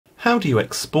How do you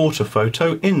export a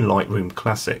photo in Lightroom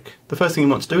Classic? The first thing you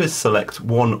want to do is select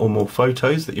one or more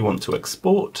photos that you want to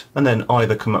export, and then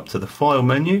either come up to the File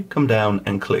menu, come down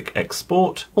and click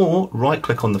Export, or right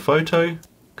click on the photo,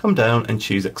 come down and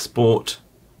choose Export,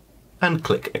 and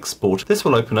click Export. This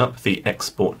will open up the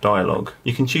export dialog.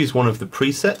 You can choose one of the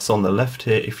presets on the left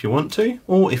here if you want to,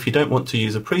 or if you don't want to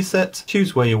use a preset,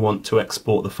 choose where you want to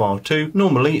export the file to.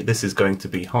 Normally this is going to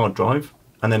be hard drive.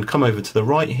 And then come over to the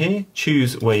right here,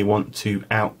 choose where you want to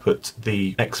output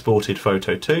the exported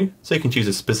photo to. So you can choose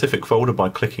a specific folder by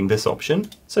clicking this option.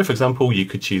 So for example, you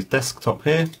could choose desktop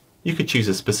here. You could choose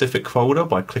a specific folder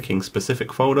by clicking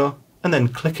specific folder, and then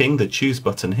clicking the choose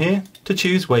button here to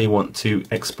choose where you want to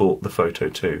export the photo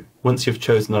to. Once you've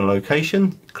chosen a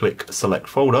location, click select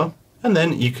folder, and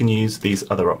then you can use these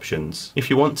other options.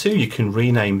 If you want to, you can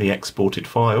rename the exported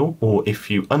file, or if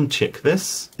you uncheck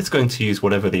this, it's going to use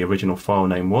whatever the original file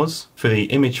name was. For the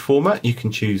image format, you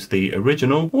can choose the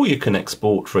original, or you can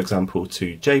export, for example,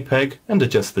 to JPEG and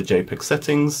adjust the JPEG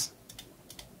settings,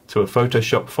 to a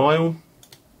Photoshop file,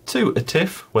 to a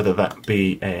TIFF, whether that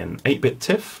be an 8-bit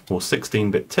TIFF or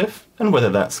 16-bit TIFF, and whether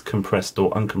that's compressed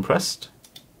or uncompressed.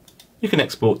 You can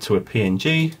export to a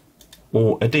PNG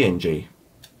or a DNG.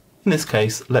 In this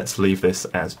case, let's leave this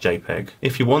as JPEG.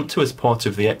 If you want to, as part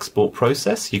of the export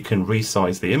process, you can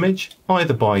resize the image,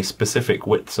 either by specific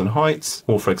widths and heights,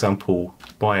 or for example,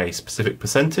 by a specific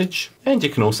percentage, and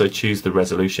you can also choose the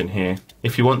resolution here.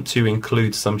 If you want to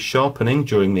include some sharpening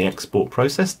during the export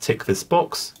process, tick this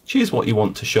box, choose what you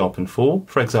want to sharpen for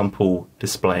example,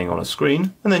 displaying on a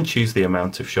screen, and then choose the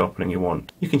amount of sharpening you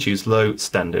want. You can choose low,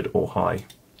 standard, or high.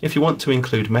 If you want to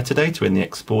include metadata in the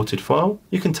exported file,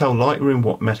 you can tell Lightroom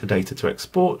what metadata to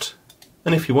export,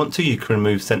 and if you want to, you can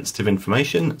remove sensitive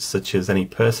information such as any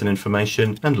person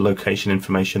information and location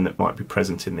information that might be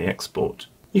present in the export.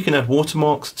 You can add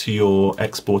watermarks to your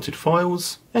exported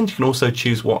files, and you can also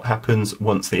choose what happens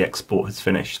once the export has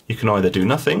finished. You can either do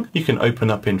nothing, you can open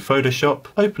up in Photoshop,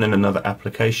 open in another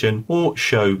application, or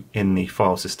show in the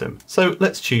file system. So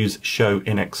let's choose Show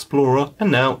in Explorer,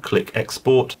 and now click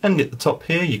Export, and at the top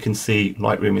here you can see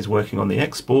Lightroom is working on the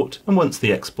export, and once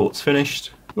the export's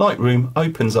finished, Lightroom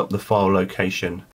opens up the file location.